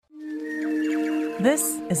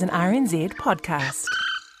This is an RNZ podcast.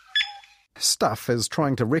 Stuff is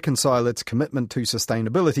trying to reconcile its commitment to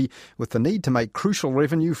sustainability with the need to make crucial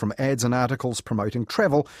revenue from ads and articles promoting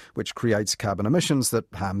travel, which creates carbon emissions that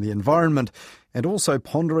harm the environment. And also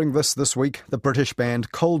pondering this week, the British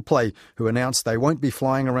band Coldplay, who announced they won't be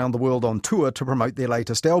flying around the world on tour to promote their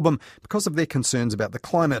latest album because of their concerns about the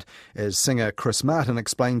climate, as singer Chris Martin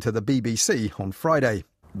explained to the BBC on Friday.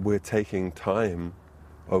 We're taking time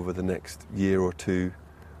over the next year or two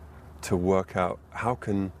to work out how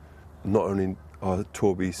can not only our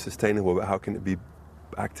tour be sustainable, but how can it be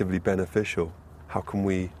actively beneficial? How can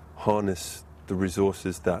we harness the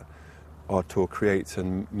resources that our tour creates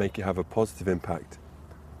and make it have a positive impact?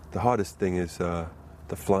 The hardest thing is the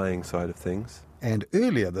flying side of things. And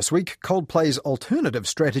earlier this week, Coldplay's alternative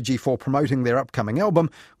strategy for promoting their upcoming album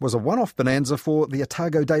was a one-off bonanza for the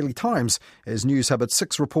Otago Daily Times, as News Hub at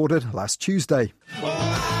 6 reported last Tuesday.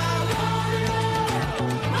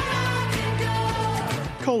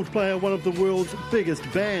 Coldplay are one of the world's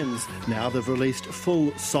biggest bands. Now they've released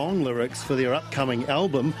full song lyrics for their upcoming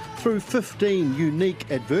album through 15 unique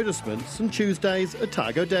advertisements in Tuesday's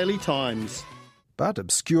Otago Daily Times. But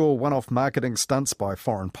obscure one-off marketing stunts by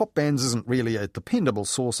foreign pop bands isn't really a dependable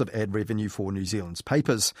source of ad revenue for New Zealand's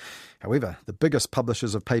papers. However, the biggest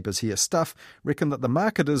publishers of papers here, Stuff, reckon that the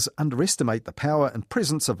marketers underestimate the power and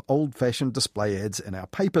presence of old-fashioned display ads in our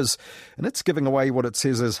papers, and it's giving away what it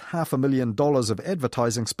says is $500,000 of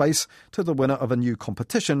advertising space to the winner of a new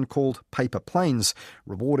competition called Paper Planes,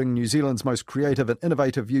 rewarding New Zealand's most creative and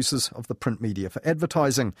innovative uses of the print media for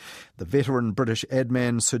advertising. The veteran British ad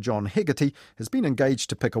man Sir John Hegarty has been engaged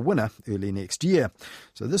to pick a winner early next year.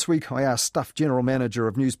 So this week I asked Stuff General Manager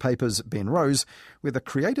of Newspapers Ben Rose whether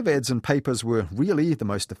creative ads in papers were really the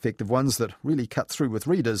most effective ones that really cut through with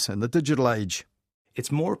readers in the digital age.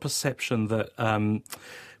 It's more a perception that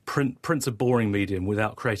print's a boring medium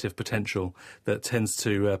without creative potential that tends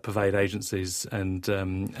to pervade agencies and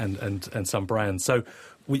some brands. So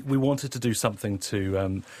we wanted to do something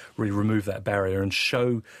to really remove that barrier and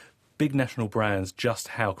show big national brands just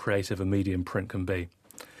how creative a medium print can be.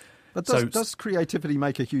 But does creativity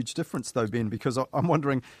make a huge difference, though, Ben? Because I'm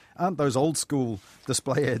wondering, aren't those old-school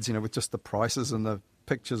display ads, with just the prices and the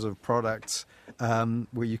pictures of products,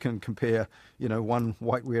 where you can compare, one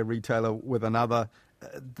whiteware retailer with another,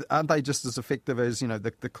 aren't they just as effective as,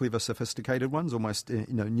 the clever, sophisticated ones, almost,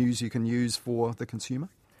 news you can use for the consumer?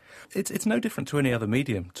 It's no different to any other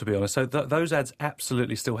medium, to be honest. So those ads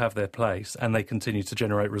absolutely still have their place, and they continue to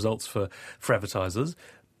generate results for advertisers.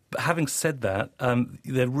 But having said that,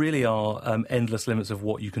 there really are endless limits of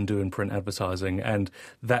what you can do in print advertising, and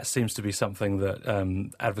that seems to be something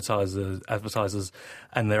that advertisers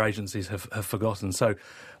and their agencies have forgotten. So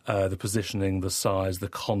the positioning, the size, the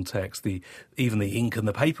context, even the ink and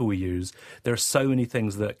the paper we use, there are so many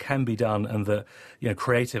things that can be done and that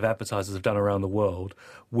creative advertisers have done around the world.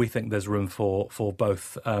 We think there's room for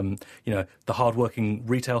both the hard-working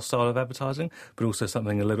retail style of advertising, but also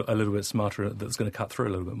something a little bit smarter that's going to cut through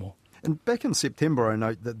a little bit more. And back in September, I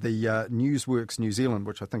note that the Newsworks New Zealand,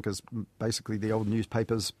 which I think is basically the old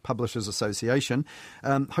Newspapers Publishers Association,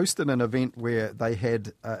 hosted an event where they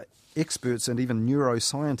had experts and even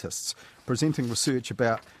neuroscientists presenting research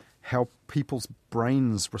about how people's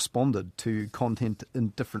brains responded to content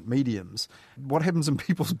in different mediums. What happens in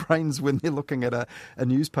people's brains when they're looking at a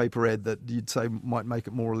newspaper ad that you'd say might make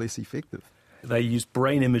it more or less effective? They used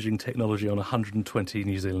brain imaging technology on 120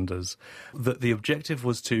 New Zealanders. The objective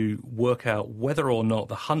was to work out whether or not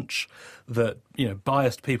the hunch that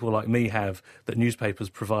biased people like me have that newspapers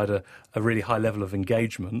provide a really high level of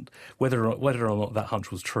engagement, whether or not that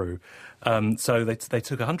hunch was true. So they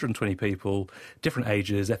took 120 people, different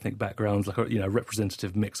ages, ethnic backgrounds, like a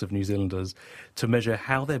representative mix of New Zealanders, to measure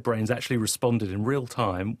how their brains actually responded in real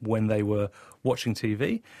time when they were watching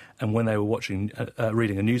TV and when they were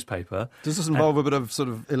reading a newspaper. Does this involve a bit of sort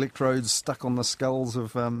of electrodes stuck on the skulls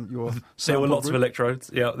of your? There were lots of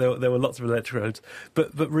electrodes. Yeah, there were lots of electrodes.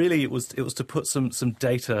 But really, it was to put some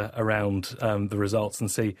data around the results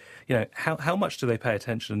and see how much do they pay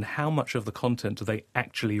attention and how much of the content do they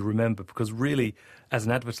actually remember, because really, as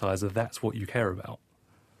an advertiser, that's what you care about.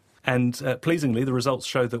 And pleasingly, the results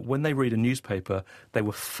show that when they read a newspaper, they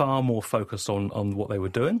were far more focused on what they were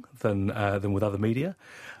doing than with other media.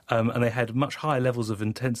 And they had much higher levels of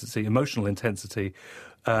intensity, emotional intensity,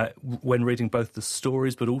 when reading both the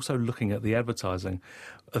stories but also looking at the advertising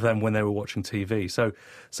than when they were watching TV.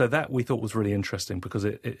 So that we thought was really interesting, because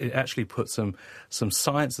it actually put some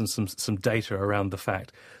science and some data around the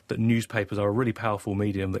fact that newspapers are a really powerful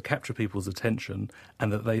medium that capture people's attention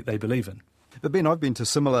and that they believe in. But Ben, I've been to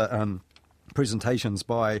similar presentations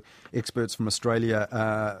by experts from Australia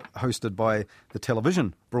hosted by the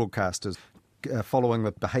television broadcasters, following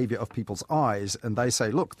the behaviour of people's eyes, and they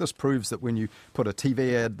say, look, this proves that when you put a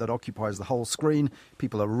TV ad that occupies the whole screen,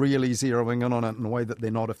 people are really zeroing in on it in a way that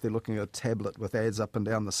they're not if they're looking at a tablet with ads up and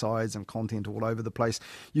down the sides and content all over the place.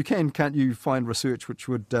 Can't you find research which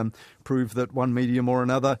would prove that one medium or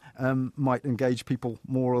another might engage people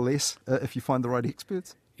more or less if you find the right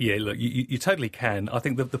experts? Yeah, look, you totally can. I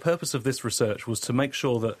think that the purpose of this research was to make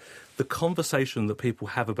sure that the conversation that people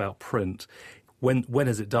have about print, when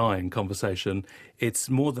is it dying conversation, it's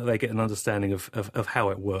more that they get an understanding of how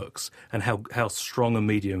it works and how strong a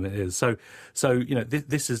medium it is. So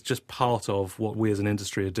this is just part of what we as an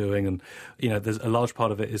industry are doing, and there's a large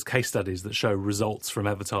part of it is case studies that show results from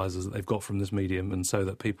advertisers that they've got from this medium, and so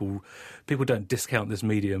that people don't discount this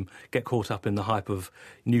medium, get caught up in the hype of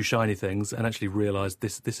new shiny things, and actually realise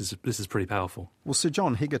this is pretty powerful. Well, Sir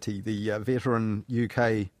John Hegarty, the veteran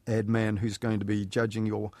UK ad man who's going to be judging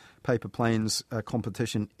your Paper Planes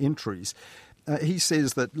competition entries, he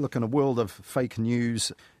says that, look, in a world of fake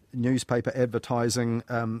news, newspaper advertising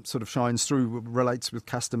sort of shines through, relates with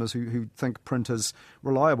customers who think print is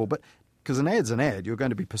reliable. But because an ad's an ad, you're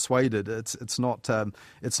going to be persuaded it's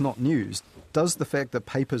not news. Does the fact that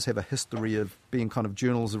papers have a history of being kind of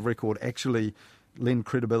journals of record actually lend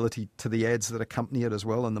credibility to the ads that accompany it as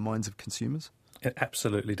well in the minds of consumers? It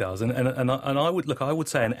absolutely does, and I would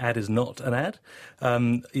say an ad is not an ad.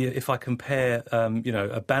 If I compare,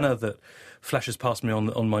 a banner that flashes past me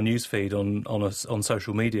on my newsfeed on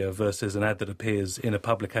social media versus an ad that appears in a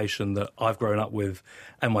publication that I've grown up with,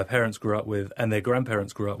 and my parents grew up with, and their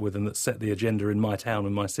grandparents grew up with, and that set the agenda in my town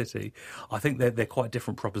and my city, I think they're quite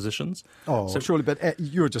different propositions. Oh, so, surely, but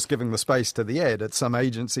you're just giving the space to the ad. It's some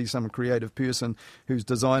agency, some creative person who's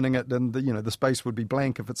designing it, and the space would be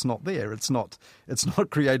blank if it's not there. It's not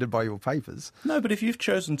created by your papers. No, but if you've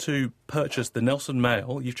chosen to purchase the Nelson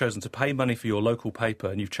Mail, you've chosen to pay money for your local paper,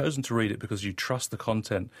 and you've chosen to read it because you trust the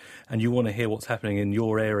content and you want to hear what's happening in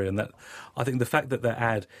your area, and that, I think the fact that the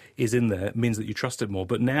ad is in there means that you trust it more.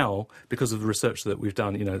 But now, because of the research that we've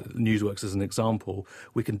done, Newsworks as an example,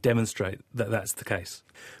 we can demonstrate that that's the case.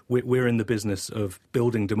 We're in the business of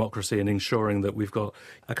building democracy and ensuring that we've got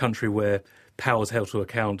a country where power's held to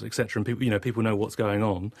account, etc., and people know what's going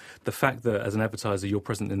on. The fact that as an advertiser you're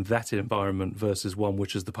present in that environment versus one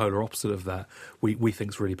which is the polar opposite of that, we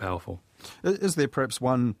think is really powerful. Is there perhaps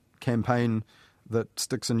one campaign that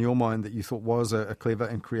sticks in your mind that you thought was a clever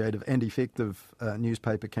and creative and effective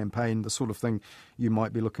newspaper campaign, the sort of thing you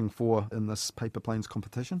might be looking for in this Paper Planes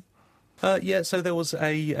competition? So there was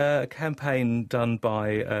a campaign done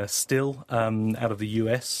by Still out of the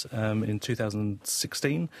US in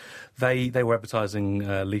 2016. They were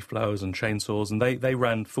advertising leaf blowers and chainsaws, and they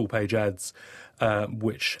ran full-page ads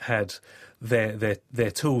which had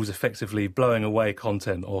their tools effectively blowing away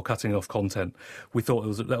content or cutting off content. We thought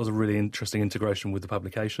that was a really interesting integration with the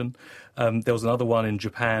publication. There was another one in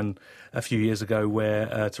Japan a few years ago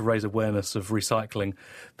where, to raise awareness of recycling,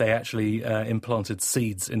 they actually implanted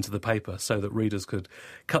seeds into the paper so that readers could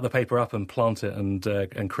cut the paper up and plant it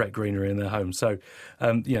and create greenery in their homes. So,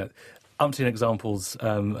 umpteen examples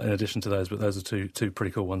in addition to those, but those are two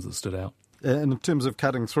pretty cool ones that stood out. And in terms of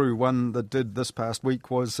cutting through, one that did this past week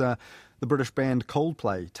was the British band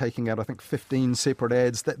Coldplay, taking out, I think, 15 separate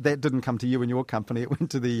ads. That didn't come to you and your company. It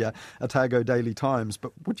went to the Otago Daily Times.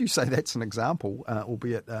 But would you say that's an example,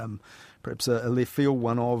 albeit perhaps a left field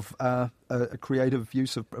one, of a creative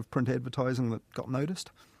use of print advertising that got noticed?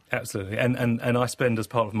 Absolutely, and I spend, as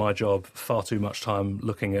part of my job, far too much time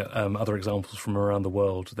looking at other examples from around the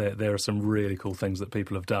world. There are some really cool things that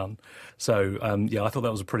people have done. So, I thought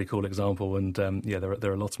that was a pretty cool example, and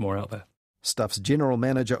there are lots more out there. Stuff's General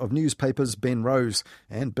Manager of Newspapers, Ben Rose,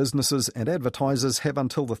 and businesses and advertisers have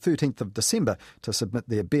until the 13th of December to submit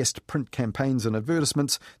their best print campaigns and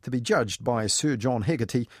advertisements to be judged by Sir John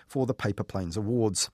Hegarty for the Paper Planes Awards.